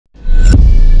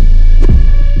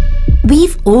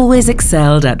We've always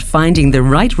excelled at finding the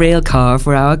right rail car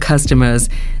for our customers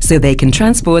so they can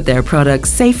transport their products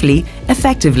safely,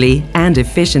 effectively and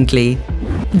efficiently.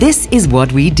 This is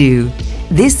what we do.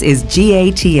 This is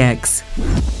GATX.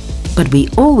 But we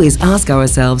always ask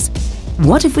ourselves,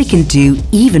 what if we can do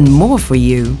even more for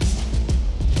you?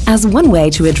 As one way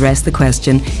to address the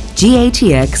question,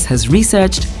 GATX has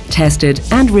researched, tested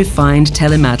and refined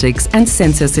telematics and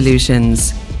sensor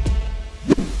solutions.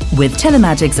 With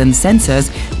telematics and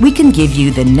sensors, we can give you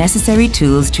the necessary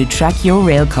tools to track your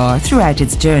railcar throughout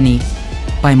its journey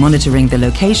by monitoring the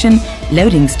location,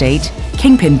 loading state,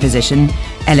 kingpin position,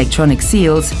 electronic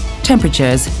seals,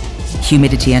 temperatures,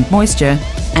 humidity and moisture,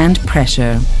 and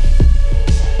pressure.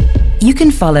 You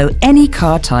can follow any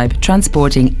car type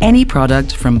transporting any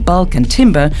product from bulk and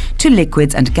timber to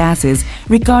liquids and gases,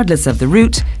 regardless of the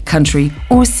route, country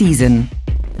or season.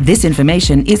 This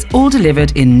information is all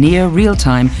delivered in near real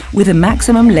time with a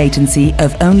maximum latency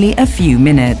of only a few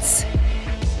minutes.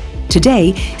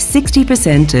 Today,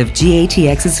 60% of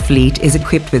GATX's fleet is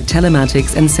equipped with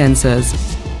telematics and sensors.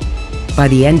 By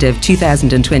the end of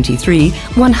 2023,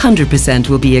 100%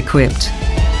 will be equipped.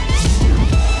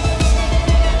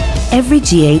 Every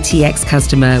GATX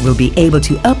customer will be able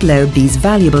to upload these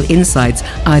valuable insights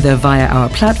either via our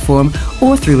platform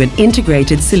or through an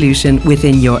integrated solution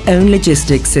within your own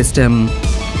logistics system.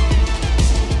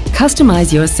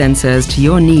 Customize your sensors to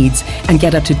your needs and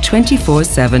get up to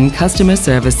 24/7 customer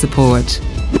service support.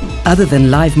 Other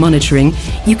than live monitoring,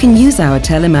 you can use our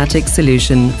telematics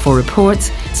solution for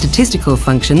reports, statistical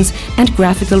functions and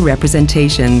graphical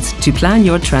representations to plan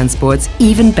your transports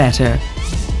even better.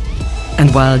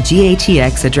 And while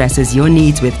GATX addresses your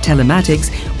needs with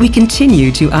telematics, we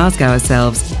continue to ask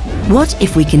ourselves, what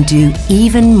if we can do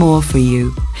even more for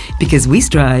you? Because we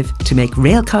strive to make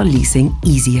railcar leasing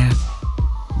easier.